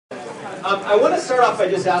I want to start off by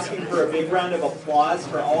just asking for a big round of applause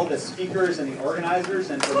for all the speakers and the organizers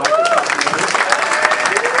and for Microsoft.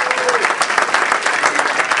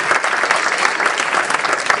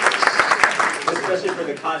 Especially for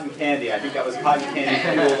the cotton candy. I think that was cotton candy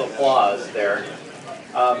fueled applause there.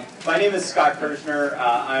 My name is Scott Kirsner.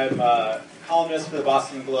 I'm a columnist for the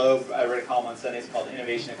Boston Globe. I write a column on Sundays called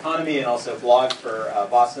Innovation Economy and also blog for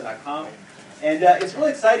Boston.com. And it's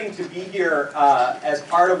really exciting to be here as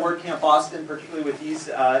part of WordCamp Boston, particularly with these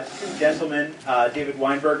two gentlemen, David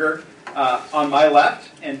Weinberger on my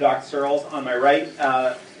left and Dr. Searls on my right.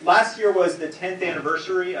 Last year was the 10th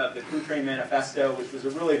anniversary of the Cluetrain Manifesto, which was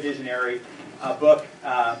a really visionary book.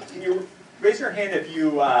 Can you raise your hand if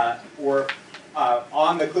you were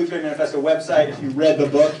on the Cluetrain Manifesto website, if you read the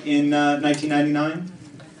book in 1999?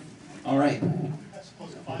 All right. That's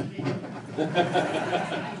supposed to 5 people.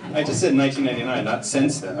 I just said 1999, not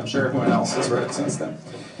since then. I'm sure everyone else has read it since then.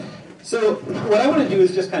 So what I want to do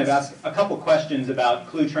is just kind of ask a couple questions about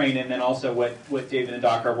Cluetrain and then also what David and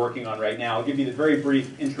Doc are working on right now. I'll give you the very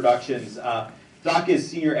brief introductions. Doc is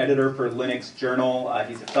senior editor for Linux Journal.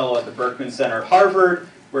 He's a fellow at the Berkman Center at Harvard,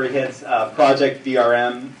 where he heads Project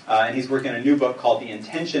VRM, and he's working on a new book called The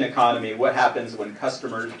Intention Economy, What Happens When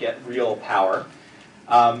Customers Get Real Power.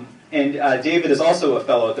 And David is also a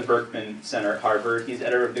fellow at the Berkman Center at Harvard. He's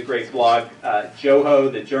editor of the great blog Joho,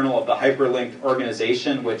 the Journal of the Hyperlinked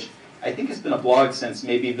Organization, which I think has been a blog since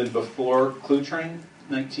maybe even before Cluetrain.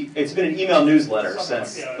 It's been an email newsletter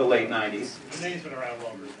since the late 90s. The name's been around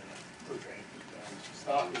longer than Cluetrain.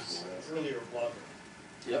 Scott was an earlier blogger.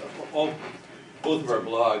 Yeah, both of our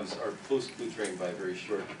blogs are post-Cluetrain by a very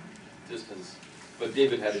short distance, but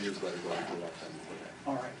David had a newsletter going for a long time before that.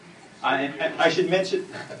 All right. And I should mention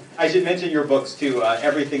your books too.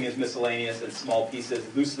 Everything is Miscellaneous and Small Pieces,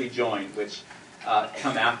 Loosely Joined, which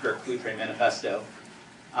come after Cluetrain Manifesto.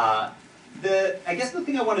 I guess the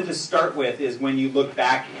thing I wanted to start with is when you look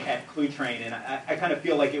back at Cluetrain, and I kind of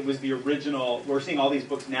feel like it was the original. We're seeing all these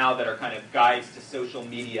books now that are kind of guides to social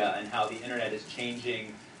media and how the internet is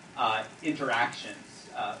changing interactions.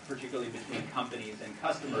 Particularly between companies and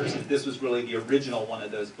customers, and this was really the original one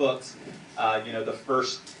of those books. The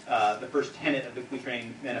first tenet of the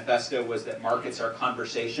Cluetrain Manifesto was that markets are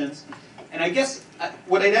conversations. And I guess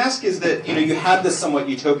what I'd ask is that you had this somewhat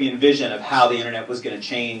utopian vision of how the internet was going to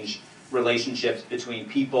change relationships between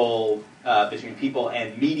people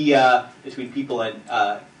and media, between people and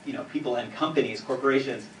companies,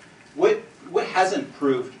 corporations. What hasn't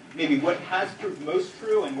proved? Maybe what has proved most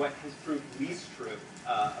true and what has proved least true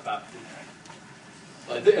about Cluetrain?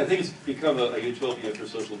 I think it's become a utopia for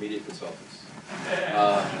social media consultants.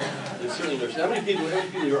 There's certainly no. How many people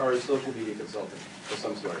are a social media consultant of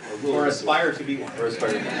some sort? Or aspire to be one. Or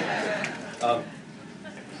aspire to be one.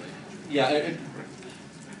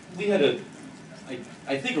 We had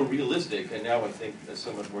I think a realistic, and now I think a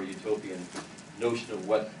somewhat more utopian notion of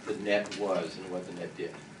what the net was and what the net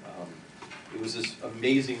did. It was this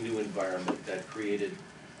amazing new environment that created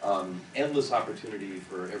endless opportunity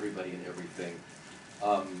for everybody and everything.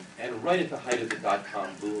 And right at the height of the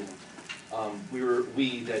dot-com boom,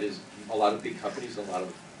 that is, a lot of big companies, a lot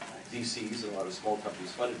of VCs, and a lot of small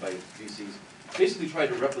companies funded by VCs, basically tried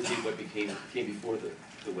to replicate what came before the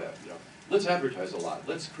web. Let's advertise a lot.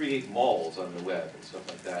 Let's create malls on the web and stuff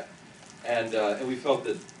like that. And we felt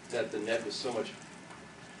that the net was so much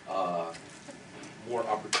more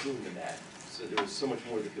opportune than that. So there was so much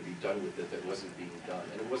more that could be done with it that wasn't being done,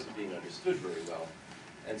 and it wasn't being understood very well.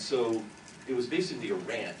 And so it was basically a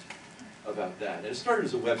rant about that. And it started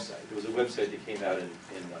as a website. There was a website that came out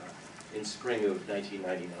in spring of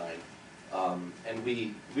 1999. And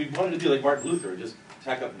we wanted to be like Martin Luther, just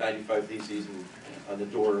tack up 95 theses on the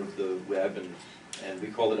door of the web, and we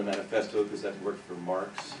called it a manifesto because that worked for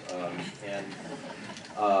Marx. And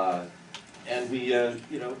we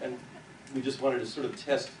just wanted to sort of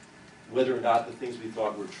test whether or not the things we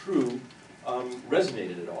thought were true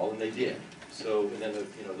resonated at all, and they did. So, and then the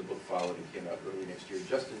book followed and came out early next year,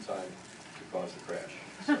 just in time to cause the crash.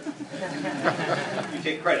 So. You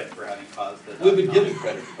take credit for having caused the. We've been given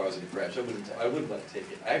credit for causing the crash. I wouldn't want to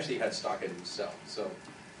take it. I actually had stock in it myself, so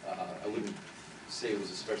I wouldn't say it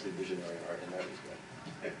was especially visionary in that respect.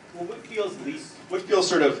 Well, what feels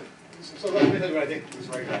sort of. So let me tell you what I think was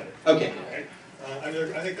right about it. Okay. I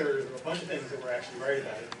think there are a bunch of things that were actually right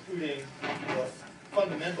about it, including the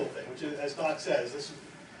fundamental thing, which is, as Doc says,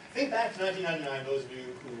 think back to 1999, those of you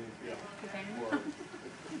who were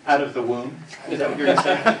out of the womb. Is that what you're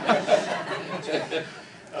saying?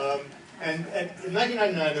 And in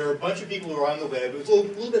 1999, there were a bunch of people who were on the web. It was a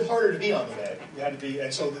little bit harder to be on the web. You had to be,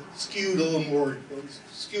 and so it skewed a little more,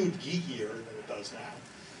 skewed geekier than it does now.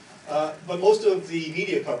 But most of the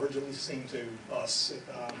media coverage, at least it seemed to us,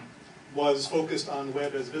 was focused on the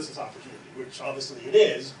web as a business opportunity, which obviously it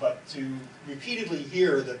is, but to repeatedly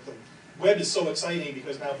hear that the web is so exciting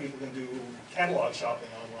because now people can do catalog shopping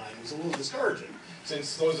online was a little discouraging,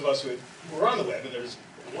 since those of us who were on the web, and there's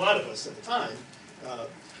a lot of us at the time,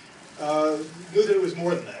 knew that it was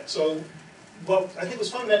more than that. So what I think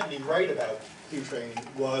was fundamentally right about Cluetrain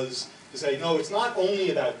was to say, no, it's not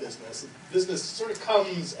only about business. Business sort of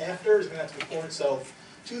comes after, it's going to have to conform itself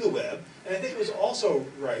to the web. And I think it was also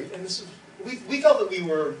right, and this is, we felt that we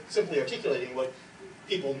were simply articulating what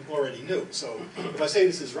people already knew. So if I say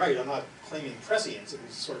this is right, I'm not claiming prescience. It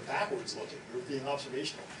was sort of backwards looking. We were being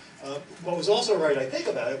observational. What was also right, I think,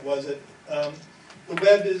 about it was that the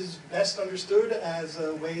web is best understood as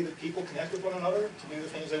a way that people connect with one another to do the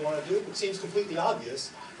things they want to do. It seems completely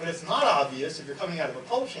obvious, but it's not obvious if you're coming out of a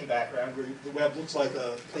publishing background where the web looks like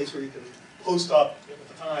a place where you can post up, at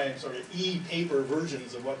the time, sort of e-paper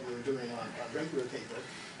versions of what you were doing on regular paper.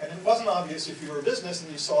 And it wasn't obvious if you were a business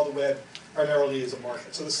and you saw the web primarily as a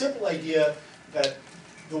market. So the simple idea that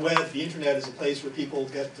the web, the internet, is a place where people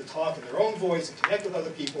get to talk in their own voice and connect with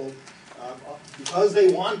other people because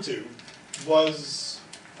they want to, was,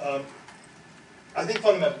 I think,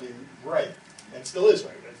 fundamentally right, and still is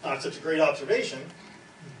right. It's not such a great observation,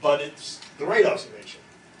 but it's the right observation.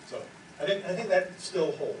 So I think that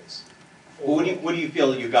still holds. Well, what do you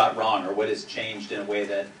feel you got wrong, or what has changed in a way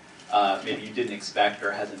that maybe you didn't expect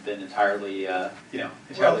or hasn't been entirely,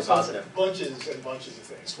 entirely positive? Bunches and bunches of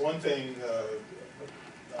things. For one thing,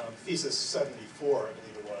 thesis 74, I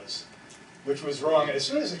believe it was, which was wrong. And as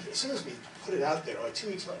soon as we put it out there, like 2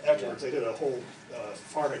 weeks afterwards, I did a whole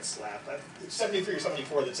forehead slap. 73 or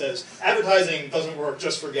 74 that says, advertising doesn't work,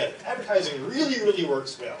 just forget it. Advertising really, really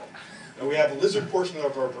works well. And we have a lizard portion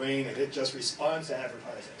of our brain, and it just responds to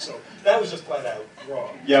advertising. So that was just flat out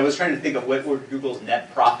wrong. Yeah, I was trying to think of what were Google's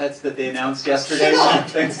net profits that they announced yesterday.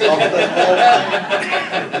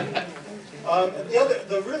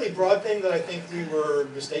 The really broad thing that I think we were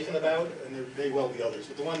mistaken about, and there may well be others,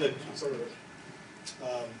 but the one that sort of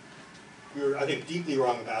we were, I think, deeply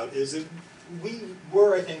wrong about is that we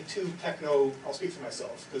were, I think, too techno, I'll speak for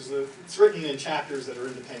myself, because it's written in chapters that are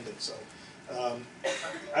independent, so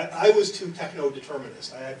I was too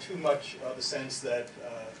techno-determinist. I had too much of a sense that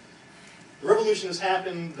the revolution has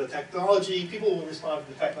happened, the technology, people will respond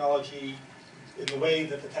to the technology in the way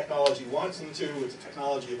that the technology wants them to. It's a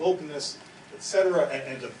technology of openness, etc.,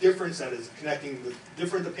 and of difference that is connecting with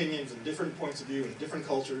different opinions and different points of view and different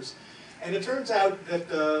cultures. And it turns out that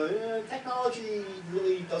technology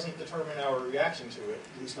really doesn't determine our reaction to it,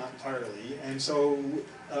 at least not entirely. And so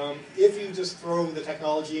if you just throw the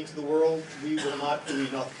technology into the world, we will not do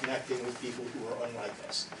enough connecting with people who are unlike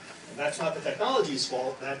us. And that's not the technology's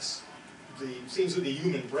fault. That's seems to be the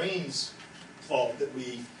human brain's fault, that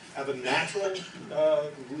we have a natural,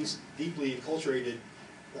 at least deeply enculturated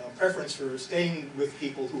preference for staying with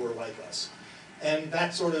people who are like us. And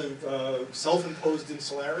that sort of self-imposed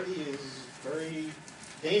insularity is very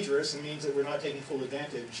dangerous and means that we're not taking full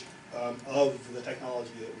advantage of the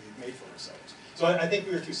technology that we've made for ourselves. So I think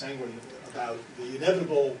we were too sanguine about the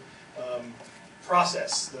inevitable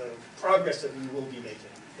process, the progress that we will be making,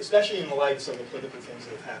 especially in the light of some of the political things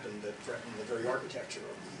that have happened that threaten the very architecture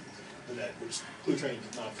of the net, which Cluetrain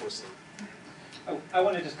did not foresee. I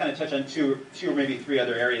want to just kind of touch on two or maybe three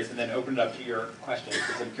other areas and then open it up to your questions,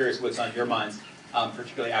 because I'm curious what's on your minds,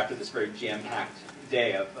 particularly after this very jam-packed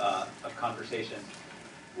day of conversation.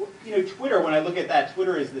 You know, Twitter, when I look at that,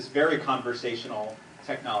 Twitter is this very conversational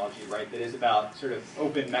technology, right, that is about sort of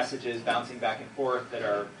open messages bouncing back and forth that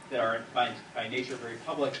are by nature very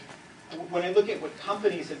public. When I look at what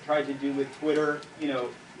companies have tried to do with Twitter, you know,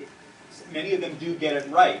 many of them do get it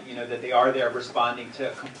right, you know, that they are there responding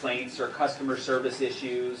to complaints or customer service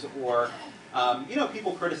issues or, you know,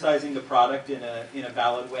 people criticizing the product in a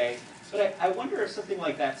valid way. But I wonder if something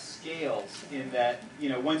like that scales in that, you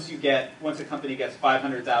know, once a company gets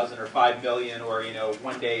 500,000 or 5 million or, you know,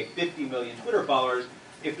 one day 50 million Twitter followers,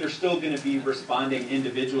 if they're still going to be responding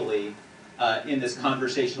individually in this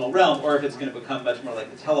conversational realm, or if it's going to become much more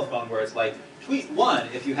like the telephone where it's like, tweet 1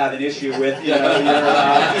 if you have an issue with your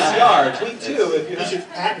PCR. Tweet 2 if you should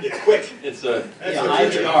patent it quick. It's a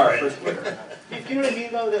IVR for Twitter. You know what I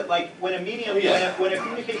mean, though? That like when a medium, when a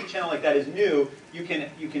communication channel like that is new, you can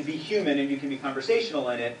be human and you can be conversational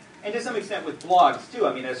in it. And to some extent with blogs too.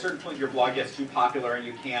 I mean, at a certain point, your blog gets too popular and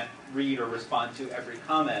you can't read or respond to every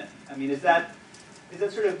comment. I mean, is that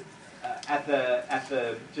sort of at the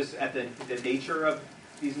nature of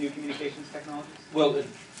these new communications technologies? Well,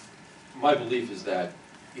 my belief is that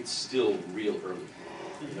it's still real early.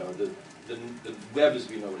 You know, the web as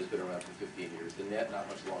we know it has been around for 15 years. The net not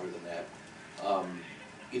much longer than that.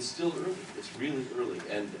 It's still early. It's really early,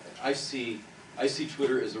 and I see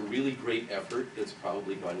Twitter as a really great effort that's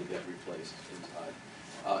probably going to get replaced in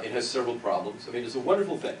time. It has several problems. I mean, it's a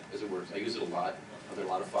wonderful thing as it works. I use it a lot. There are a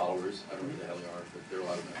lot of followers. I don't know who the hell they are, but there are a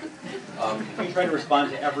lot of them. You try to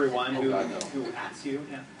respond to everyone who no. asks you?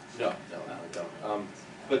 Yeah. No, I don't.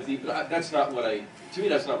 But that's not what to me,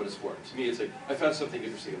 that's not what it's for. To me, it's like, I found something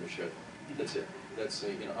interesting in the show. That's it. That's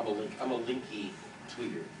I'm a linky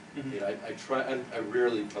tweeter. Mm-hmm. You know, I try, and I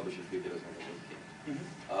rarely publish a tweet that doesn't have a link in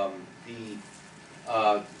it.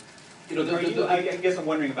 I guess I'm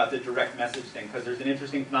wondering about the direct message thing, because there's an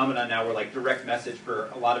interesting phenomenon now where like direct message for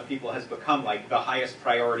a lot of people has become like the highest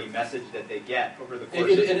priority message that they get over the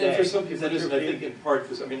course of the day. And for some people it isn't, I think in part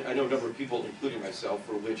because, I mean, I know a number of people, including myself,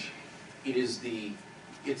 for which it is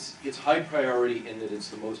it's high priority in that it's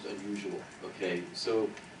the most unusual, okay? So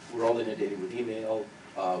we're all inundated with email.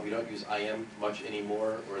 We don't use IM much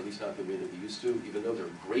anymore, or at least not the way that we used to, even though they're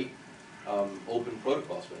great open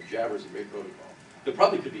protocols. Jabber is a great protocol. That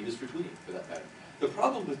probably could be used for tweeting, for that matter. The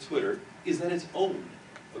problem with Twitter is that it's owned.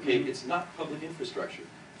 Okay, it's not public infrastructure.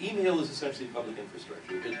 Email is essentially public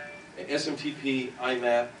infrastructure. SMTP,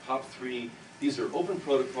 IMAP, POP3, these are open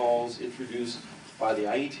protocols introduced by the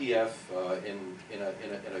IETF in a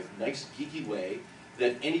nice geeky way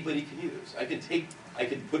that anybody can use. I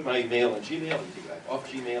can put my mail on Gmail, I can take it off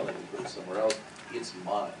Gmail, I can put it somewhere else. It's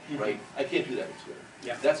mine, right? I can't do that with Twitter.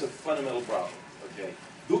 Yeah. That's a fundamental problem, okay?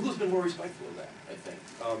 Google's been more respectful of that, I think.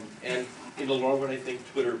 And in the long run, I think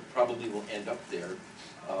Twitter probably will end up there.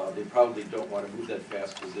 They probably don't want to move that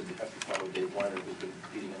fast because they have to follow Dave Weiner, who's been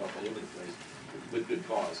beating it up all over the place, with good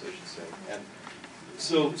cause, I should say. And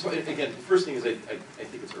so again, the first thing is I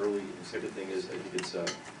think it's early, and the second thing is I think it's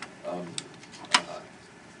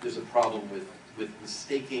there's a problem with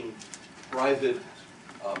mistaking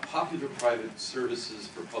popular private services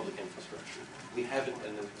for public infrastructure. We haven't,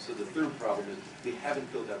 and so the third problem is we haven't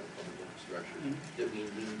built out the public infrastructure that we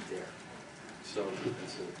need there. So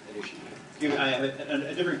that's an issue. I have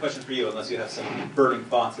a different question for you, unless you have some burning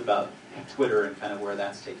thoughts about Twitter and kind of where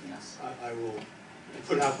that's taking us. I will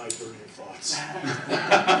put out my burning thoughts.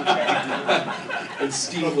 And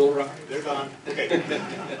Steve will run. They're gone. Okay.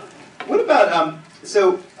 What about,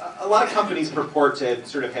 so a lot of companies purport to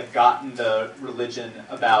sort of have gotten the religion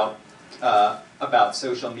about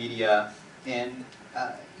social media, and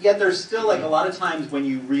yet there's still like a lot of times when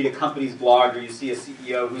you read a company's blog or you see a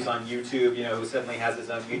CEO who's on YouTube, you know, who suddenly has his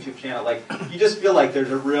own YouTube channel, like you just feel like there's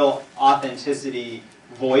a real authenticity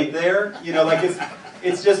void there. You know, like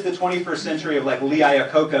it's just the 21st century of like Lee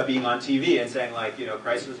Iacocca being on TV and saying like, you know,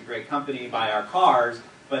 Chrysler's a great company, buy our cars,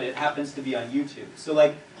 but it happens to be on YouTube. So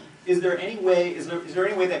like, is there any way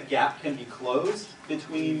that gap can be closed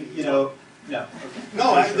between, you know, no? Okay.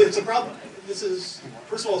 No, it's a problem. This is,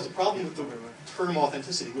 first of all, it's a problem with the term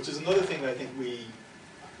authenticity, which is another thing that I think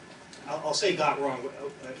I'll say got wrong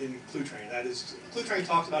in Cluetrain. That is, Cluetrain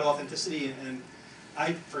talks about authenticity, and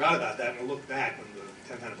I forgot about that, and I looked back on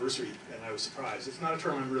the 10th anniversary, and I was surprised. It's not a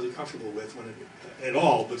term I'm really comfortable with at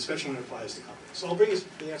all, but especially when it applies to companies. So I'll bring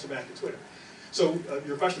the answer back to Twitter. So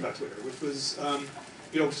your question about Twitter, which was,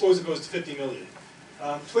 you know, suppose it goes to 50 million.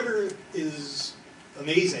 Twitter is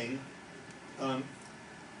amazing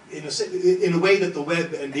in a way that the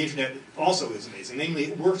web and the internet also is amazing. Namely,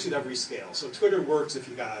 it works at every scale. So Twitter works if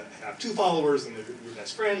you have 2 followers and they're your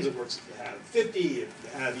best friends. It works if you have 50. If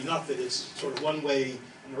you have enough that it's sort of one way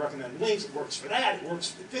on the recommended links, it works for that. It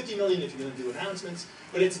works for 50 million if you're going to do announcements.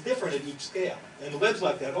 But it's different at each scale. And the web's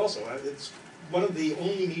like that also. It's one of the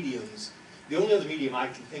only mediums, the only other medium I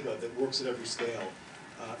can think of that works at every scale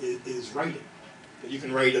is writing. You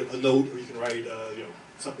can write a note, or you can write you know,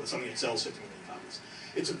 something that sells 50 million copies.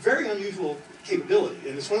 It's a very unusual capability,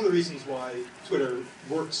 and it's one of the reasons why Twitter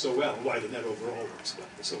works so well, and why the net overall works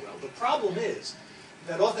so well. The problem is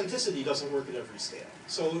that authenticity doesn't work at every scale.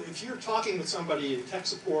 So if you're talking with somebody in tech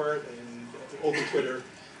support and over Twitter,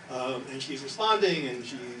 and she's responding and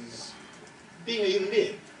she's being a human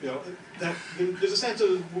being, you know, there's a sense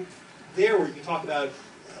of there where you can talk about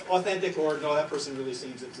authentic or no, that person really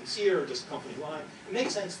seems insincere or just company line. It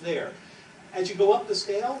makes sense there. As you go up the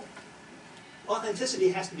scale, authenticity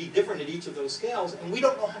has to be different at each of those scales, and we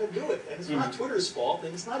don't know how to do it. And it's not Twitter's fault,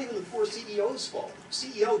 and it's not even the poor CEO's fault. The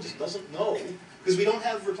CEO just doesn't know, because we don't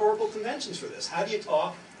have rhetorical conventions for this. How do you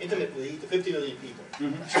talk intimately to 50 million people?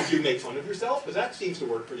 Should you make fun of yourself? Because that seems to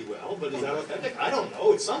work pretty well, but is that authentic? I don't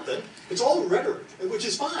know. It's something. It's all rhetoric, which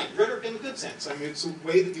is fine. Rhetoric in a good sense. I mean, it's a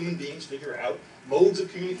way that human beings figure out modes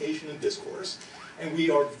of communication and discourse, and we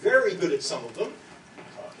are very good at some of them,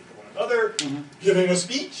 talking to one another, giving a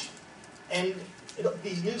speech, And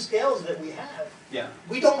these new scales that we have, Yeah.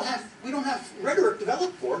 we don't have rhetoric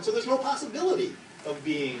developed for it, so there's no possibility of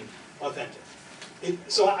being authentic.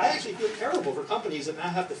 So I actually feel terrible for companies that now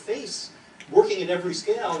have to face working at every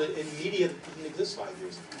scale in media that didn't exist 5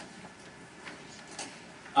 years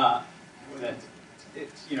ago. It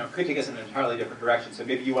could take us in an entirely different direction, so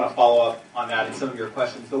maybe you want to follow up on that in some of your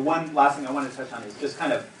questions. The one last thing I want to touch on is just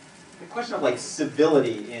kind of the question of like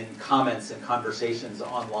civility in comments and conversations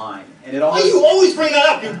online. And it almost, Why do you always bring that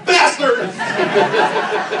up, you bastard? Let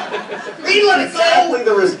it go! Exactly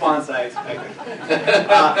the response I expected.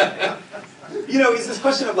 It's this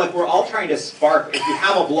question of like, we're all trying to spark, if you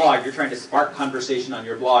have a blog, you're trying to spark conversation on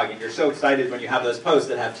your blog, and you're so excited when you have those posts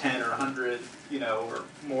that have 10 or 100, or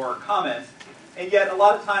more comments. And yet, a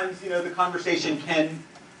lot of times, the conversation can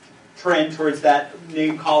trend towards that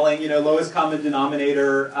name-calling, lowest common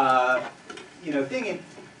denominator, thing. And,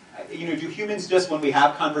 do humans just, when we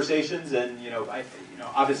have conversations, and,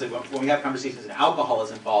 obviously when we have conversations and alcohol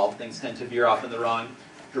is involved, things tend to veer off in the wrong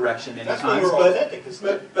direction many That's times. When we're authentic, isn't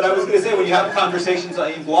it? But I was going to say, when you have conversations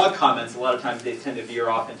in blog comments, a lot of times they tend to veer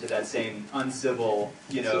off into that same uncivil,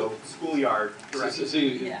 schoolyard direction.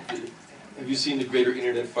 Have you seen the Greater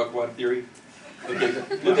Internet Fuckwad Theory? Okay,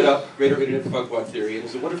 look it up, Greater Internet Fuckwad Theory. And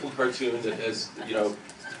it's a wonderful cartoon that has,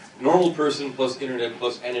 normal person plus internet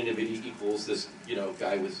plus anonymity equals this,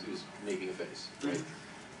 guy who's making a face, right?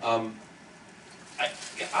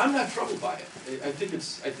 I'm not troubled by it. I think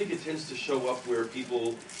it tends to show up where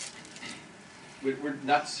people, where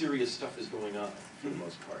not serious stuff is going on for the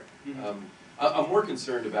most part. I'm more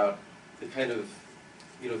concerned about the kind of,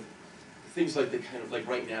 things like like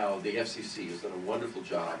right now, the FCC has done a wonderful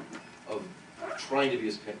job of trying to be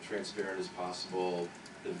as transparent as possible.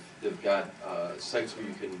 They've got sites where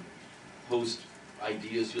you can post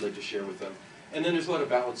ideas you'd like to share with them. And then there's a lot of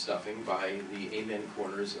ballot stuffing by the amen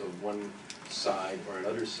corners of one side or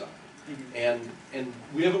another side. And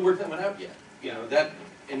we haven't worked that one out yet.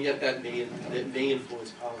 And yet that may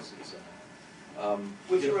influence policies.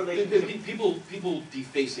 What's your relationship? People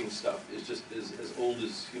defacing stuff is just as old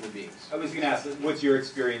as human beings. I was going to ask, what's your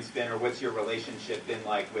experience been, or what's your relationship been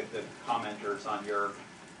like with the commenters on your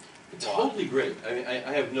blog? Totally great. I mean,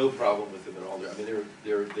 I have no problem with them at all. I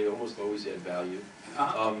mean, they almost always add value.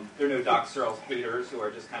 There are no Doc Searls haters who are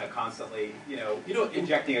just kind of constantly,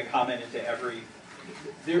 injecting a comment into every.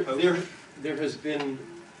 There has been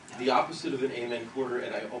the opposite of an amen corner,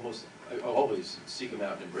 and I always seek them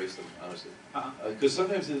out and embrace them, honestly. Because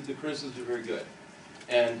sometimes the criticisms are very good.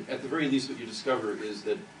 And at the very least, what you discover is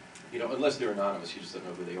that, unless they're anonymous, you just don't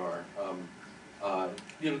know who they are.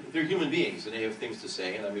 They're human beings, and they have things to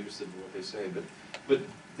say, and I'm interested in what they say. But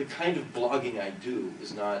the kind of blogging I do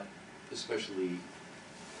is not especially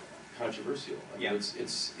controversial. I mean,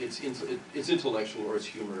 it's intellectual, or it's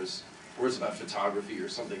humorous, or it's about photography or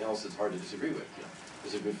something else that's hard to disagree with.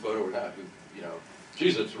 Is it a good photo or not?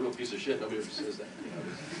 Geez, it's a real piece of shit. Nobody ever says that.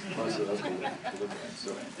 Honestly, that's what we look at.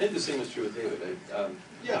 So I think the same is true with David.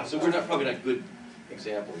 So we're probably not good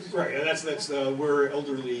examples. Right, and that's we're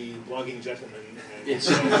elderly blogging gentlemen. And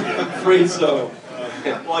so, afraid so.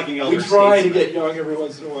 Blogging elder. We try to get young every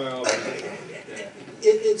once in a while.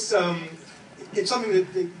 It's something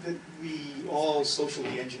that we all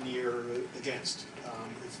socially engineer against.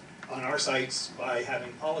 On our sites by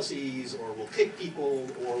having policies, or we'll kick people,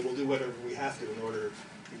 or we'll do whatever we have to in order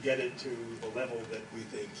to get it to the level that we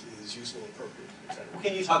think is useful and appropriate, etc.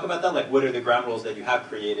 Can you talk about that? Like, what are the ground rules that you have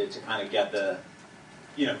created to kind of get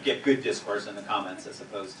get good discourse in the comments as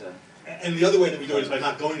opposed to? And the other way that we do it is by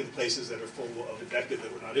not going to the places that are full of invective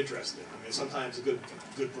that we're not interested in. I mean, sometimes a good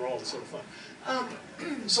brawl is sort of fun.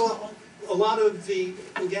 So a lot of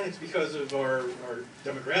again, it's because of our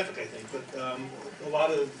demographic, I think, but a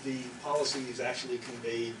lot of the policy is actually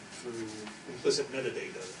conveyed through implicit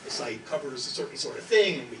metadata. The site covers a certain sort of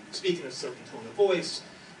thing, and we speak in a certain tone of voice.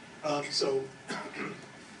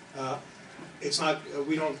 It's not,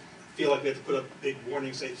 we don't feel like we have to put up a big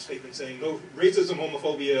warning statement saying, no, racism,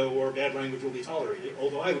 homophobia, or bad language will be tolerated,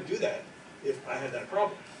 although I would do that if I had that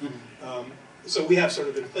problem. So we have sort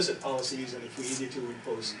of implicit policies, and if we needed to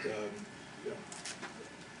post,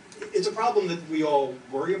 it's a problem that we all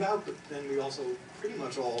worry about, but then we also pretty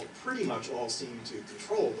much all seem to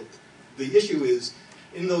control. The issue is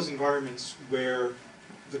in those environments where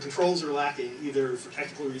the controls are lacking, either for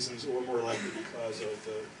technical reasons or more likely because of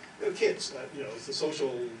the kids. It's the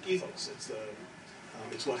social ethos.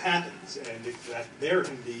 It's what happens, and that there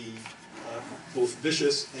can be both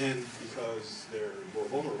vicious and, because they're more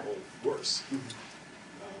vulnerable, worse.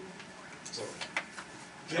 So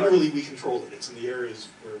generally we control it. It's in the areas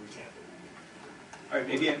where we can't. All right,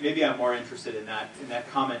 maybe I'm more interested in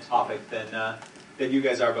that comment topic than you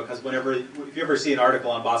guys are, because if you ever see an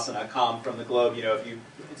article on Boston.com from the Globe, if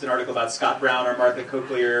it's an article about Scott Brown or Martha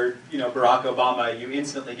Coakley or Barack Obama, you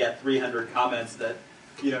instantly get 300 comments that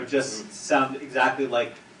just sound exactly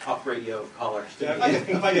like talk radio callers. Yeah,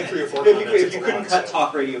 if I get 3 or 4 comments, if you couldn't cut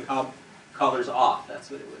talk radio callers off, that's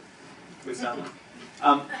what it would sound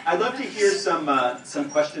like. I'd love to hear some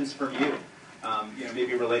questions from you.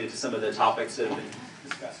 Maybe related to some of the topics that have been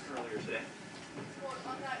discussed earlier today. Well,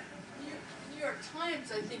 on that, New York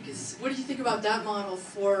Times, I think what do you think about that model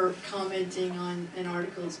for commenting on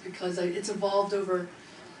articles? Because it's evolved over,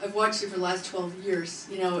 I've watched it for the last 12 years.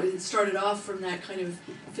 It started off from that kind of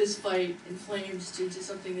fist fight and flames to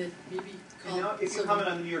something that maybe called... If you comment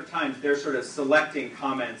on the New York Times, they're sort of selecting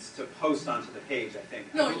comments to post onto the page, I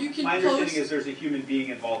think. No, you can My understanding is there's a human being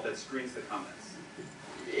involved that screens the comments.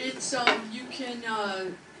 It's you can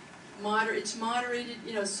it's moderated.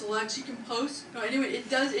 Selects. You can post. No, anyway,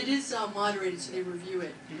 it is moderated, so they review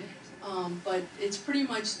it. Mm-hmm. But it's pretty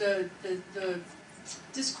much the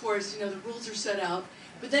discourse. The rules are set out.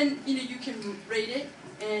 But then you can rate it,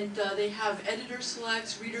 and they have editor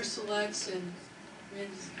selects, reader selects, and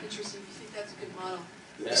it's interesting. If you think that's a good model.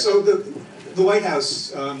 Yeah. So the White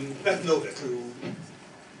House, Beth Novick, who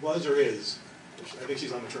was or is, I think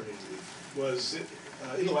she's on maternity leave, was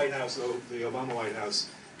in the White House, though, the Obama White House,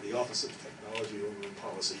 the Office of Technology Over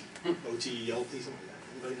Policy, OTLP, something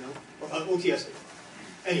like that. Anybody know? OTSA.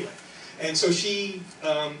 Anyway, and so she's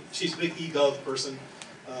a big eGov person,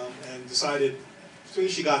 and decided as soon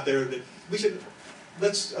as she got there that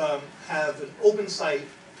let's have an open site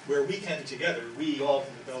where we all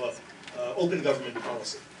can develop open government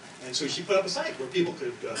policy. And so she put up a site where people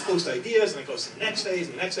could post ideas, and it goes to the next phase,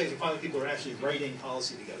 and the next phase, and finally people are actually writing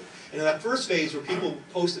policy together. And in that first phase where people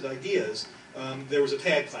posted ideas, there was a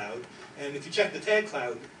tag cloud. And if you check the tag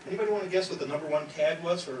cloud, anybody want to guess what the #1 tag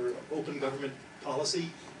was for open government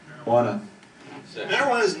policy? Marijuana.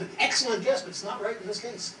 Marijuana is an excellent guess, but it's not right in this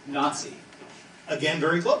case. Nazi. Again,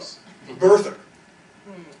 very close. Birther.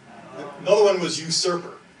 Another one was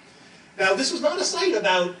usurper. Now, this was not a site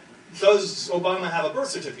about does Obama have a birth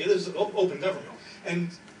certificate. This is open government.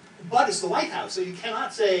 But it's the White House, so you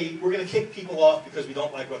cannot say we're going to kick people off because we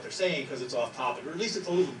don't like what they're saying because it's off topic, or at least it's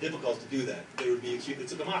a little difficult to do that. They would be accused,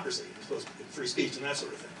 it's a democracy, it's supposed to be free speech and that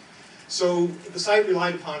sort of thing. So the site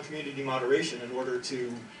relied upon community moderation in order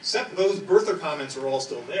to set those birther comments are all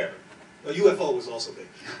still there. UFO was also big.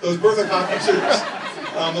 Those birther comments,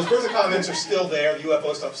 those birther comments are still there. The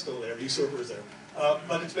UFO stuff's still there. The usurper is there,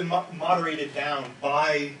 but it's been moderated down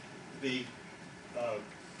by the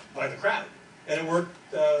crowd, and it worked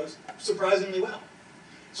surprisingly well.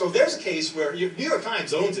 So there's a case where New York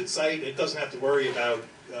Times owns its site; it doesn't have to worry about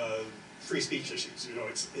free speech issues.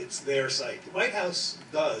 It's their site. The White House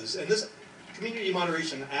does, and this community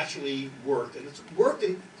moderation actually worked, and it's worked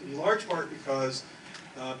in large part because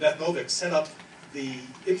Beth Novick set up the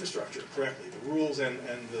infrastructure correctly, the rules and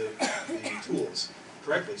the tools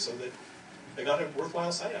correctly, so that they got a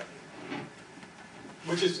worthwhile site out of it.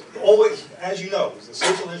 Which is always, as you know, is a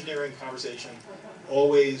social engineering conversation,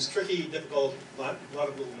 always tricky, difficult, a lot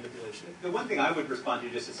of little manipulation. The one thing I would respond to,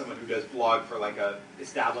 just as someone who does blog for like a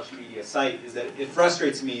established media site, is that it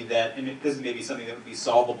frustrates me that, and this is maybe something that would be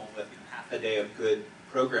solvable with half a day of good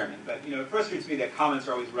programming, but it frustrates me that comments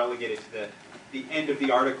are always relegated to the end of the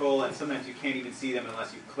article, and sometimes you can't even see them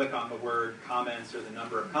unless you click on the word comments or the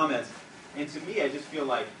number of comments. And to me, I just feel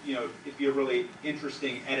like, it'd be a really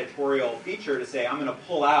interesting editorial feature to say, I'm going to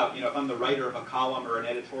pull out, if I'm the writer of a column or an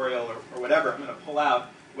editorial or whatever, I'm going to pull out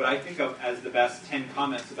what I think of as the best 10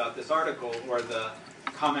 comments about this article, or the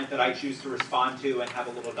comment that I choose to respond to and have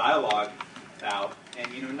a little dialogue about,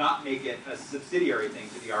 and not make it a subsidiary thing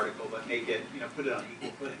to the article, but make it, put it on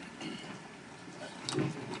equal footing.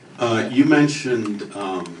 You mentioned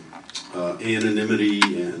anonymity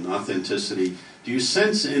and authenticity. Do you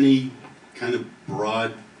sense any kind of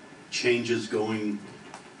broad changes going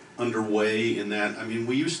underway in that? I mean,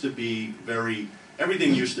 we used to be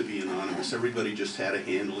everything used to be anonymous. Everybody just had a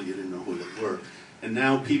handle, you didn't know who they were. And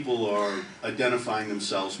now people are identifying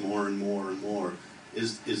themselves more and more and more.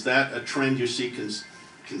 Is that a trend you see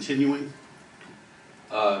continuing?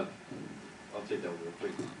 I'll take that real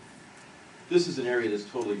quick. This is an area that's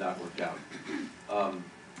totally not worked out.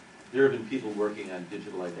 There have been people working on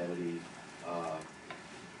digital identity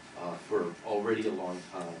for already a long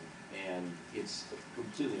time, and it's a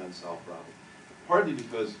completely unsolved problem. Partly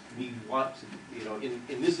because we want to,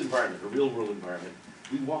 in this environment, a real-world environment,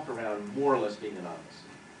 we walk around more or less being anonymous.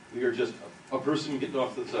 We are just a person getting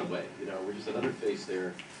off the subway. We're just another face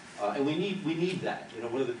there. And we need that. You know,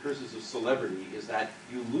 one of the curses of celebrity is that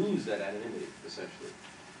you lose that anonymity, essentially.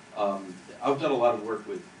 I've done a lot of work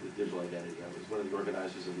with digital identity. I was one of the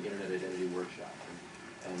organizers of the Internet Identity Workshop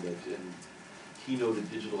and Keynote in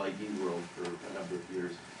Digital ID World for a number of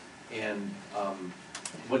years. And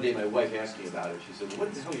one day my wife asked me about it. She said,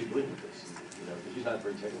 "What the hell are you doing with this?" And, you know, she's not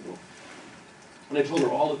very technical. And I told her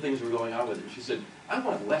all the things that were going on with it. And she said, "I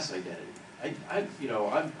want less identity.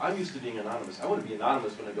 I'm used to being anonymous. I want to be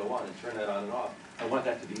anonymous when I go on and turn that on and off. I want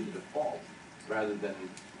that to be the default rather than,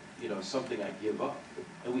 you know, something I give up."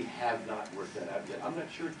 And we have not worked that out yet. I'm not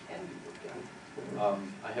sure it can be worked out.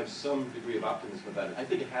 I have some degree of optimism about it. I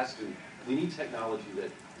think it has to. We need technology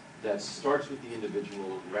that starts with the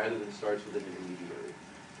individual rather than starts with an intermediary.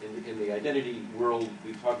 In the identity world,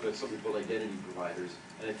 we talk about something called identity providers,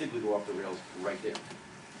 and I think we go off the rails right there.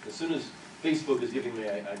 As soon as Facebook is giving me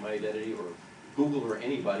my identity, or Google or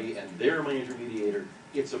anybody, and they're my intermediator,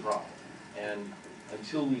 it's a problem. And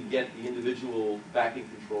until we get the individual back in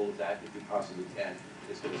control of that, if we possibly can,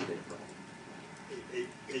 it's going to stay a problem.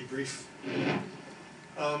 A brief.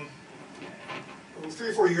 3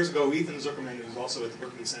 or 4 years ago, Ethan Zuckerman, who was also at the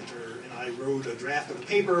Berkeley Center, and I wrote a draft of a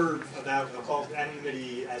paper about called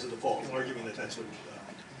anonymity as a default, arguing that that's what.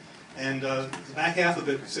 And the back half of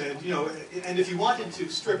it said, you know, and if you wanted to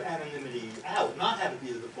strip anonymity out, not have it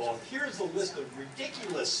be the default, here's a list of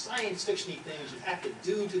ridiculous science fiction-y things you have to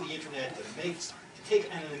do to the internet to take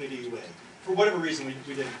anonymity away. For whatever reason, we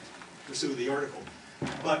didn't pursue the article.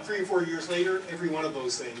 But 3 or 4 years later, every one of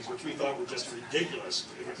those things, which we thought were just ridiculous,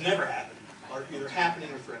 it would never happen, are either happening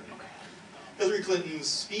or threatening. Hillary Clinton's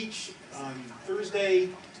speech on Thursday,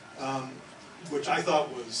 which I thought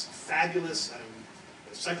was fabulous.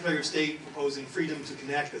 Secretary of State proposing freedom to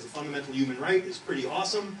connect as a fundamental human right is pretty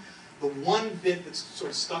awesome. The one bit that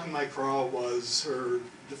sort of stuck in my craw was her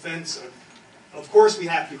defense of course we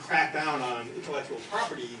have to crack down on intellectual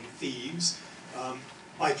property thieves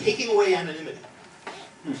by taking away anonymity.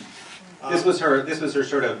 This was her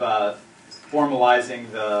sort of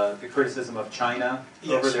formalizing the criticism of China.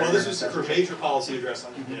 Yes, over their well, this was internet her major policy address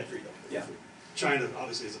on internet freedom. Yeah. China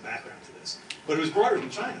obviously is a background to this. But it was broader than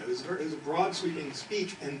China. It was a broad, sweeping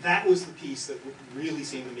speech, and that was the piece that really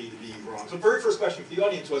seemed to me to be wrong. So the very first question for the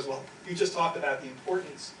audience was, well, you just talked about the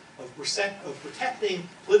importance of protecting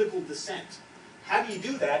political dissent. How do you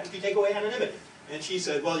do that if you take away anonymity? And she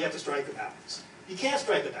said, well, you have to strike the balance. You can't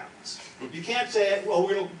strike the balance. You can't say, well,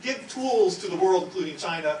 we're going to give tools to the world, including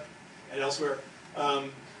China and elsewhere,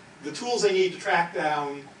 the tools they need to track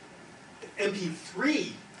down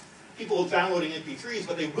MP3 people downloading MP3s,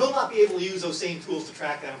 but they will not be able to use those same tools to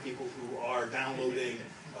track down people who are downloading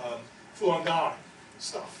Falun Gong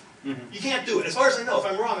stuff. Mm-hmm. You can't do it. As far as I know, if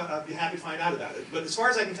I'm wrong, I'd be happy to find out about it. But as far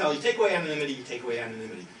as I can tell, you take away anonymity, you take away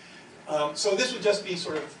anonymity. So this would just be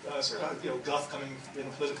sort of guff coming in a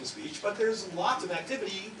political speech, but there's lots of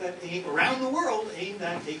activity that around the world aimed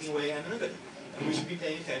at taking away anonymity. And we should be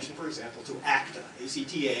paying attention, for example, to ACTA,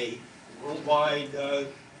 A-C-T-A, worldwide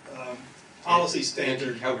policy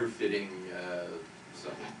standard. Counterfeiting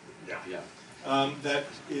something. Yeah. That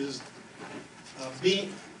is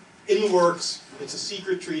being in the works. It's a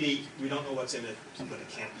secret treaty. We don't know what's in it, but it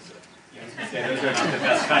can't be good. Yeah, those are not the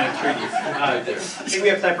best kind of treaties. I think we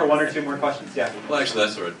have time for 1 or 2 more questions. Yeah. Well, actually,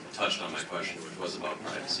 that sort of touched on my question, which was about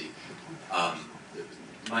privacy.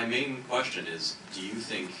 My main question is, do you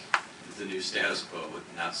think the new status quo,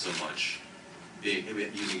 not so much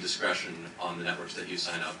using discretion on the networks that you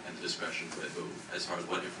sign up and the discretion with who, as far as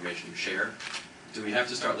what information you share, do we have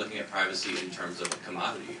to start looking at privacy in terms of a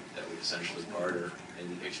commodity that we essentially barter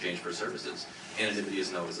in exchange for services? Anonymity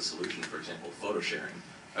isn't always a solution. For example, photo sharing.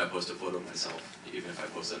 If I post a photo of myself, even if I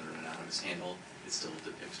post it under an anonymous handle, it still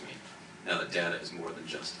depicts me. Now that data is more than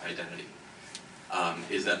just identity.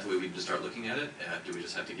 Is that the way we need to start looking at it? Do we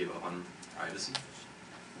just have to give up on privacy?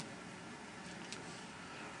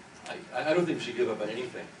 I don't think we should give up on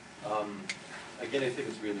anything. Again, I think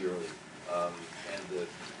it's really early. And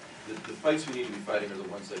the fights we need to be fighting are the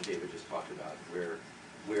ones that David just talked about,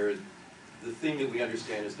 where the thing that we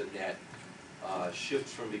understand is the net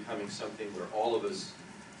shifts from becoming something where all of us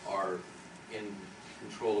are in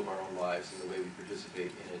control of our own lives and the way we participate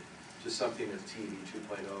in it, to something that's TV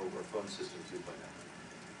 2.0 or phone system 2.0.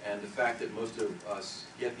 And the fact that most of us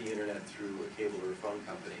get the internet through a cable or a phone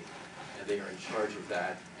company, and they are in charge of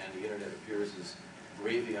that, and the internet appears as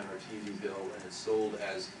gravy on our TV bill, and it's sold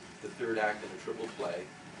as the third act in a triple play,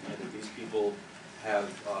 and that these people have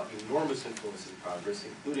enormous influence in Congress,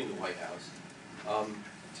 including the White House,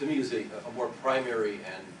 to me is a more primary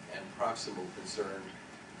and proximal concern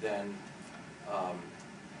than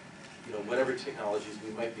whatever technologies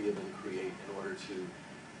we might be able to create in order to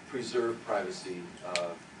preserve privacy,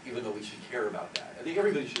 even though we should care about that. I think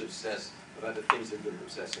everybody should obsess about the things they're good at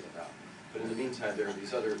obsessing about. But in the meantime, there are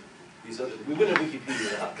these other, we wouldn't have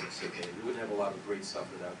Wikipedia without this, okay? We wouldn't have a lot of great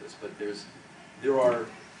stuff without this, but there are,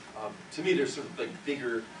 to me, there's sort of like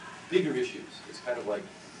bigger issues. It's kind of like,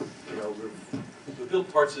 you know, we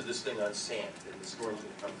built parts of this thing on sand, and the storm's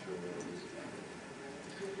going to come through and we'll lose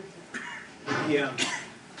it. Yeah.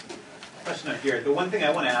 Question up here. The one thing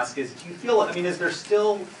I want to ask is, do you feel, I mean, is there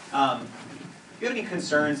still, do you have any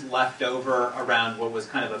concerns left over around what was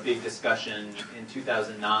kind of a big discussion in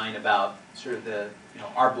 2009 about sort of the, you know,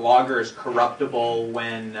 are bloggers corruptible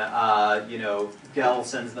when, you know, Dell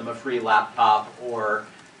sends them a free laptop or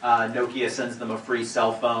Nokia sends them a free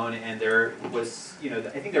cell phone, and there was, you know,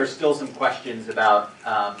 I think there are still some questions about,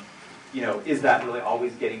 you know, is that really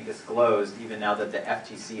always getting disclosed, even now that the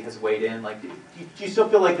FTC has weighed in? Like, do you still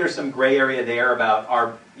feel like there's some gray area there about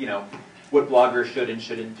our, you know, what bloggers should and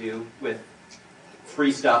shouldn't do with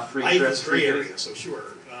free stuff, free trips? Life is gray area, so sure.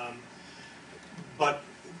 But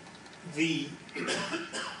the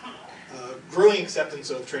growing acceptance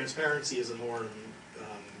of transparency as a norm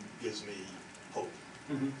gives me hope.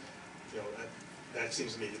 Mm-hmm. You know, that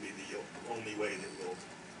seems to me to be the only way that we'll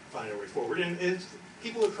find our way forward. And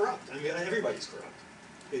people are corrupt. I mean, everybody's corrupt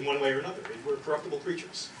in one way or another. We're corruptible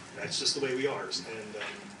creatures. That's just the way we are.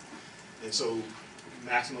 And so,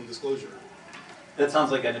 maximum disclosure. That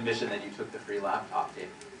sounds like an admission that you took the free laptop, Dave.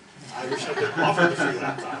 I wish I could offer the free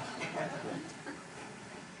laptop.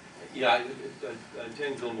 Yeah,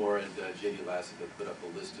 Dan Gilmore and J.D. Lassig have put up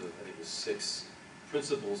a list of, I think it was 6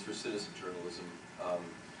 principles for citizen journalism.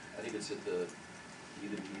 I think it's at the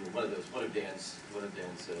one of Dan's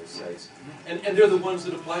sites, and they're the ones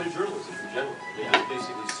that apply to journalism in general. I mean, they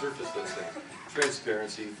basically surface those things: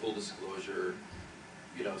 transparency, full disclosure,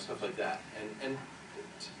 you know, stuff like that. And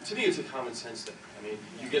to me, it's a common sense thing. I mean,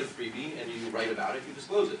 you get a freebie and you write about it, you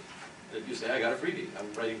disclose it. If you say, "I got a freebie,"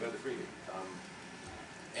 I'm writing about the freebie.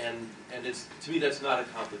 And it's, to me, that's not a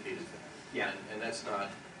complicated thing. Yeah. And that's not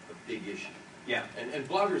a big issue. Yeah. And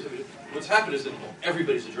bloggers, I mean, what's happened is that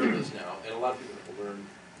everybody's a journalist now, and a lot of people have to learn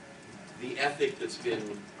the ethic that's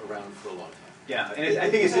been around for a long time. Yeah, and I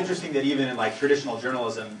think it's interesting that even in like traditional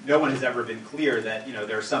journalism, no one has ever been clear that, you know,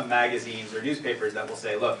 there are some magazines or newspapers that will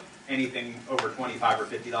say, look, anything over $25 or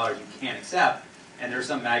 $50 you can't accept. And there are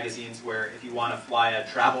some magazines where if you want to fly a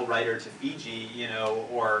travel writer to Fiji, you know,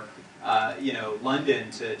 or you know,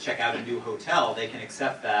 London to check out a new hotel, they can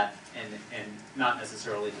accept that and not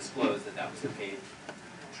necessarily disclose that that was a paid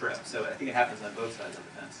trip. So I think it happens on both sides of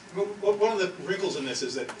the fence. Well, one of the wrinkles in this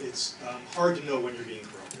is that it's hard to know when you're being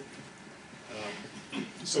corrupted.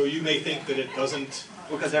 So you may think that it doesn't.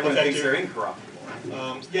 Because everyone thinks they're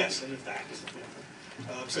incorruptible. Yes, and in fact.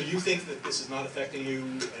 So you think that this is not affecting you,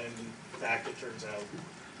 and in fact it turns out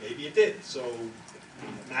maybe it did. So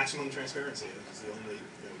maximum transparency is the only, you know,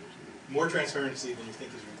 more transparency than you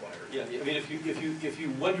think is required. Yeah, I mean, if you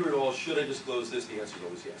wonder at all, should I disclose this? The answer is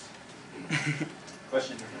always yes.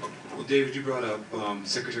 Question? Well, David, you brought up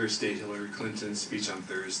Secretary of State Hillary Clinton's speech on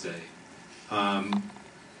Thursday.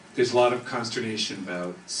 There's a lot of consternation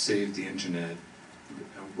about Save the Internet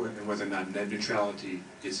and whether or not net neutrality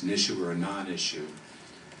is an issue or a non-issue.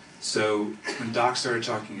 So when Doc started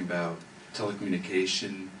talking about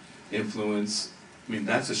telecommunication influence, I mean,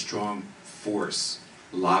 that's a strong force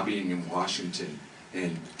lobbying in Washington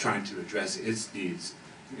and trying to address its needs,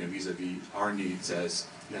 you know, vis-a-vis our needs as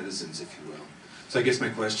netizens, if you will. So I guess my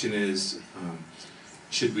question is,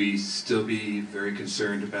 should we still be very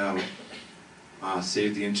concerned about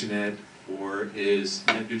Save the Internet, or is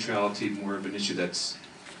net neutrality more of an issue that's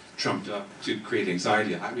trumped up to create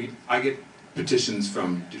anxiety? I mean, I get petitions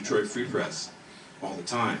from Detroit Free Press all the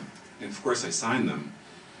time, and of course I sign them,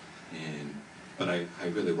 but I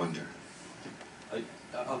really wonder.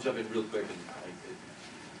 I'll jump in real quick. And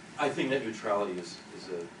I think net neutrality is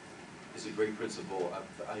a great principle.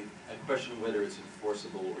 I question whether it's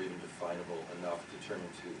enforceable or even definable enough to turn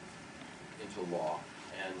into law,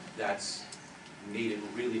 and that's made it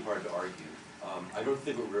really hard to argue. I don't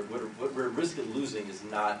think what we're at risk of losing is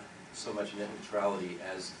not so much net neutrality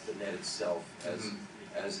as the net itself,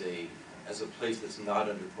 as a place that's not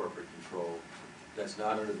under corporate control, that's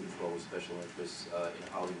not under the control of special interests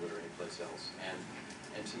in Hollywood or anyplace else.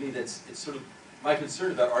 And to me, it's sort of my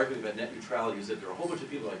concern about arguing about net neutrality is that there are a whole bunch of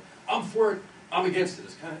people like, I'm for it, I'm against it.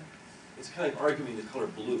 It's kind of arguing the color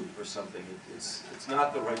blue or something. It's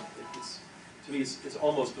not the right. To me, it's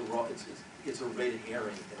almost the wrong. It's a red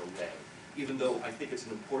herring in a way. Even though I think it's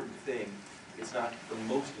an important thing it's not the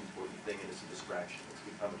most important thing, and it's a distraction. It's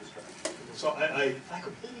become a distraction. So I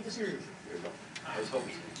completely disagree with you. There you go. I was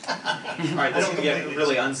hoping. All right, this is going to get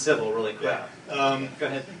really uncivil really quick. Yeah. Go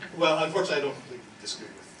ahead. Well, unfortunately, I don't completely disagree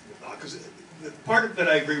with Doc, because the part that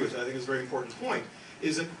I agree with, I think is a very important point,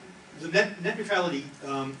 is that the net neutrality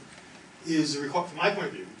is, from my point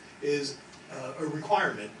of view, is a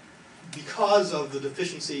requirement because of the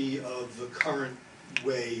deficiency of the current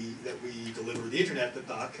way that we deliver the internet that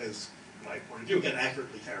Doc has, from my point of view, again,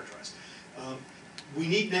 accurately characterized. We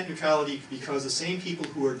need net neutrality because the same people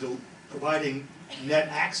who are providing net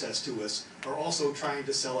access to us are also trying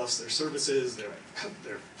to sell us their services, their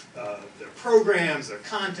programs, their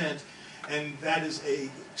content, and that is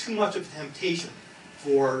too much of a temptation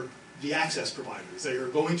for the access providers. They are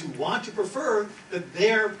going to want to prefer that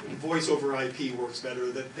their voice over IP works better,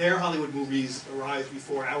 that their Hollywood movies arrive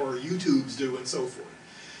before our YouTubes do, and so forth.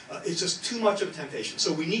 It's just too much of a temptation.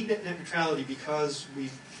 So we need net neutrality because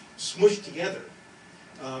we've smushed together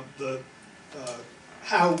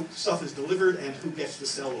how stuff is delivered and who gets to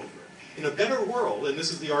sell over it. In a better world, and this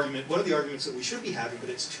is the argument, one of the arguments that we should be having, but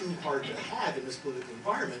it's too hard to have in this political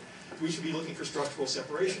environment, we should be looking for structural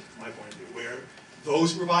separation, from my point of view, where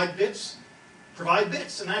those who provide bits,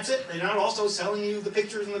 and that's it. They're not also selling you the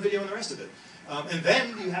pictures and the video and the rest of it. And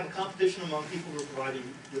then you have a competition among people who are providing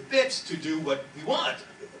the bits to do what we want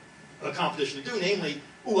a competition to do, namely,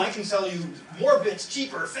 I can sell you more bits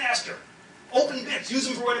cheaper, faster. Open bits, use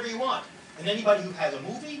them for whatever you want. And anybody who has a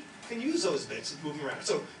movie can use those bits and move them around.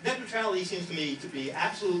 So net neutrality seems to me to be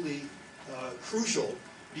absolutely crucial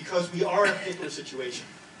because we are in a particular situation.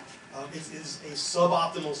 It is a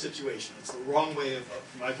suboptimal situation. It's the wrong way,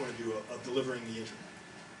 from my point of view, of delivering the internet.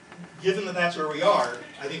 Given that that's where we are,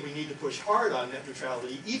 I think we need to push hard on net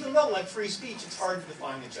neutrality, even though, like free speech, it's hard to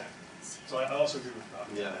define exactly. So I also agree with Doc.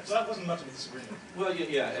 Yeah. So that wasn't much of a disagreement. Well,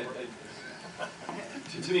 yeah.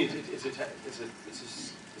 To me, it's a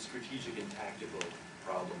strategic and tactical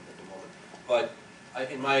problem at the moment. But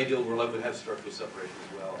in my ideal world, I would have structural separation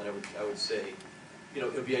as well, and I would say, it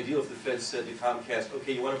would be ideal if the Fed said to Comcast,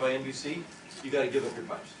 okay, you want to buy NBC? You got to give up your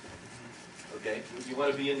pipes. Okay? You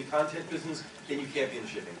want to be in the content business? Then you can't be in the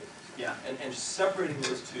shipping business. Yeah. And separating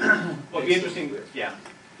those two. Well, it'd be interesting. Yeah,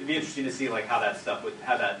 it'd be interesting to see like how that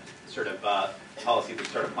sort of policy would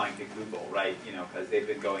start applying to Google, right? Because they've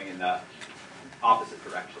been going in the opposite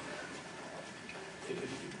direction there.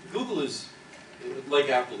 Google is, like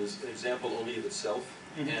Apple, is an example only of itself,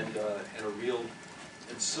 and a real.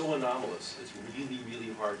 It's so anomalous. It's really,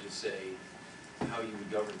 really hard to say how you would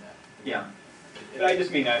govern that. Yeah, but I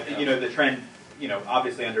just mean the trend,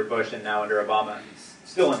 obviously under Bush and now under Obama,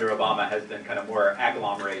 still under Obama, has been kind of more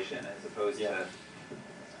agglomeration as opposed to.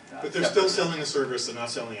 But they're still selling a service; they're not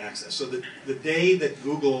selling access. So the day that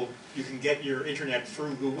Google, you can get your internet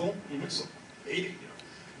through Google,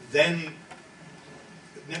 then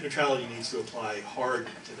net neutrality needs to apply hard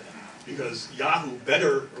to them. Because Yahoo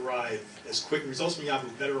better arrive as quick. Results from Yahoo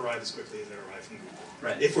better arrive as quickly as they arrive from Google.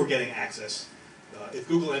 Right. If we're getting access, if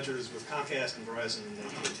Google enters with Comcast and Verizon and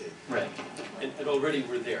AT&T. Right. And already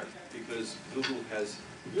we're there because Google has.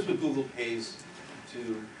 Here's what Google pays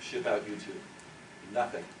to ship out YouTube.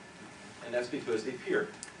 Nothing. And that's because they peer.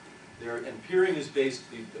 And peering is based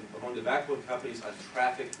among the backbone companies on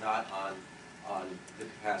traffic, not on the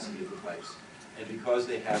capacity of the pipes. And because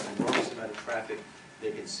they have an enormous amount of traffic, they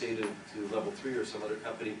can say to Level 3 or some other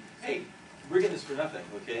company, hey, we're getting this for nothing,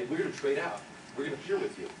 okay? We're going to trade out. We're going to peer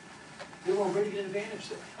with you. They're already getting an advantage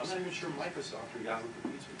there. I'm not even sure Microsoft or Yahoo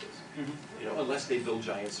competes with this. Unless they build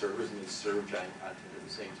giant servers and they serve giant content at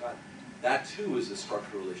the same time. That, too, is a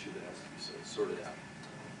structural issue that has to be sorted out.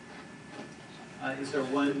 Is there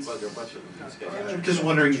one? Well, there are a bunch of them. I'm just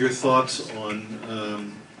wondering your thoughts on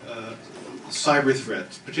cyber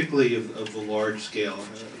threats, particularly of the large scale.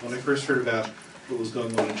 When I first heard about what was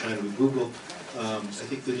going on in China with Google, I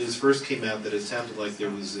think the news first came out that it sounded like there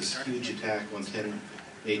was this huge attack on 10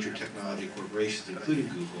 major technology corporations, including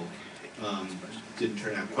Google. Didn't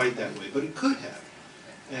turn out quite that way, but it could have.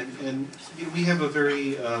 And we have a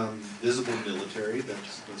very visible military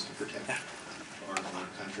that's supposed to protect our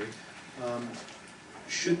country.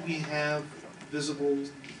 Should we have visible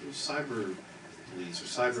cyber police or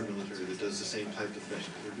cyber military that does the same type of thing,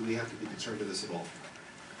 or do we have to be concerned with this at all?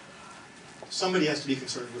 Somebody has to be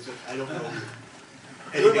concerned with it. I don't know.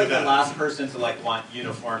 You're like the last person to want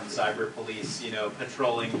uniformed cyber police,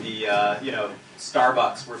 patrolling the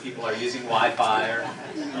Starbucks where people are using Wi-Fi or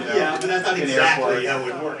yeah, but that's not exactly how it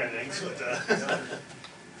would work, I think. But,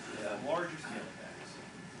 larger scale attacks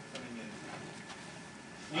coming in.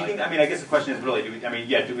 Do you think? I mean, I guess the question is really,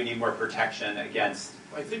 do we need more protection against?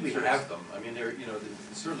 I think we have them. I mean, there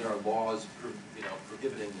certainly are laws,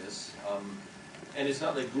 prohibiting this, and it's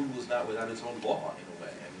not like Google is not without its own law in a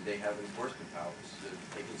way. I mean, they have enforcement powers.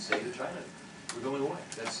 They can say to China, "We're going away."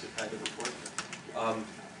 That's the kind of enforcement.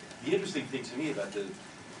 The interesting thing to me about the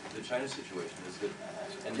China situation is that,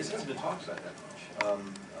 and this hasn't been talked about that much.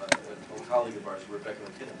 A colleague of ours, Rebecca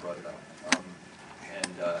McKinnon, brought it up,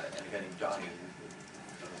 and a guy named Johnny,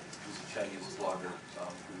 who's a Chinese blogger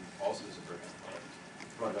who also is a Berkeley,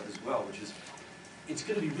 brought it up as well, which is it's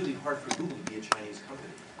going to be really hard for Google to be a Chinese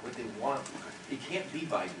company. What they want, it can't be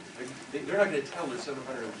Baidu. They're not going to tell their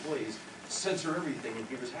 700 employees, censor everything and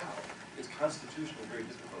here's how. It's constitutionally very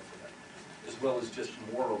difficult for them, as well as just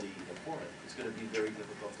morally abhorrent. It's going to be very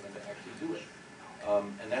difficult for them to actually do it.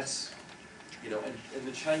 And that's, and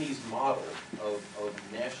the Chinese model of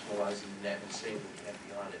nationalizing the net and saying we can't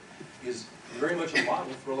be on it is very much a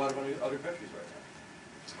model for a lot of other countries right now.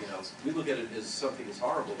 We look at it as something that's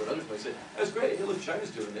horrible, but others might say, that's great, hey, look, China's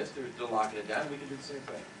doing this, they're locking it down, we can do the same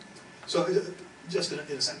thing. So, just in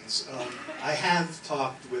a sentence, I have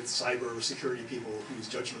talked with cyber security people whose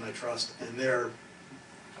judgment I trust, and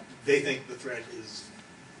they think the threat is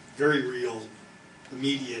very real,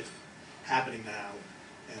 immediate, happening now,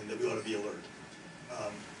 and that we ought to be alert.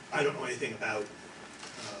 I don't know anything about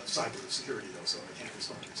cyber security, though, so I can't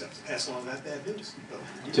respond except to pass along that bad news.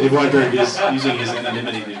 Dave Weinberg is using his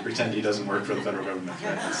anonymity to pretend he doesn't work for the federal government.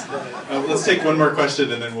 Let's take one more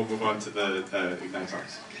question, and then we'll move on to the Ignite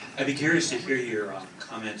talks. I'd be curious to hear your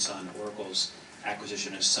comments on Oracle's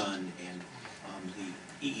acquisition of Sun and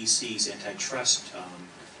the EEC's antitrust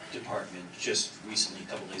department just recently, a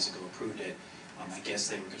couple days ago, approved it. I guess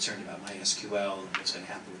they were concerned about MySQL and what's going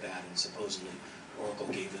to happen with that, and supposedly Oracle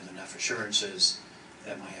gave them enough assurances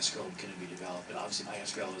that MySQL can be developed. But obviously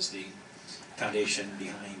MySQL is the foundation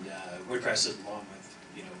behind WordPress, along with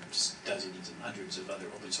just dozens and hundreds of other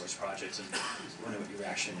open source projects. And I wonder what your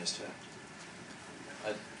reaction is to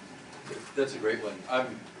that. That's a great one.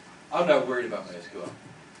 I'm not worried about MySQL.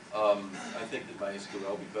 I think that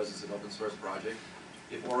MySQL, because it's an open source project,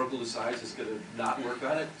 if Oracle decides it's going to not work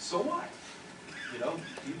on it, so what?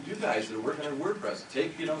 You guys that are working on WordPress,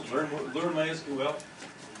 learn MySQL,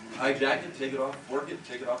 hijack it, take it off, fork it,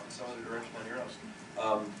 take it off in some other direction on your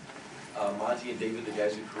own. Monty and David, the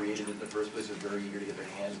guys who created it in the first place, are very eager to get their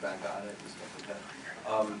hands back on it and stuff like that.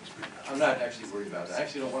 I'm not actually worried about it. I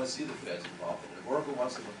actually don't want to see the feds involved in it. If Oracle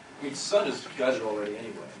wants to, Sun has got it already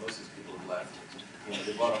anyway. Most of these people have left.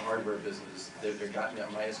 They bought a hardware business. They're gotten at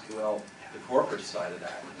MySQL, the corporate side of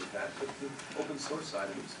that, but the open source side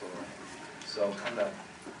of it is still around. So I'm not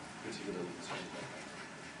particularly concerned about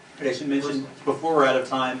that. I should mention, before we're out of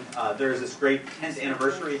time, there is this great 10th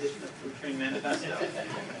anniversary edition of Cluetrain Manifesto,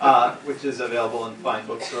 which is available in fine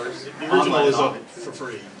bookstores. The original is up for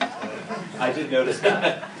free. I did notice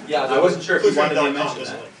that. Yeah, I wasn't sure if you wanted to mention Cluetrain.com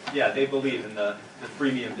that. Yeah, they believe in the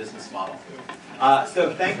freemium business model.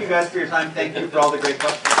 So thank you guys for your time. Thank you for all the great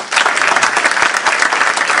questions.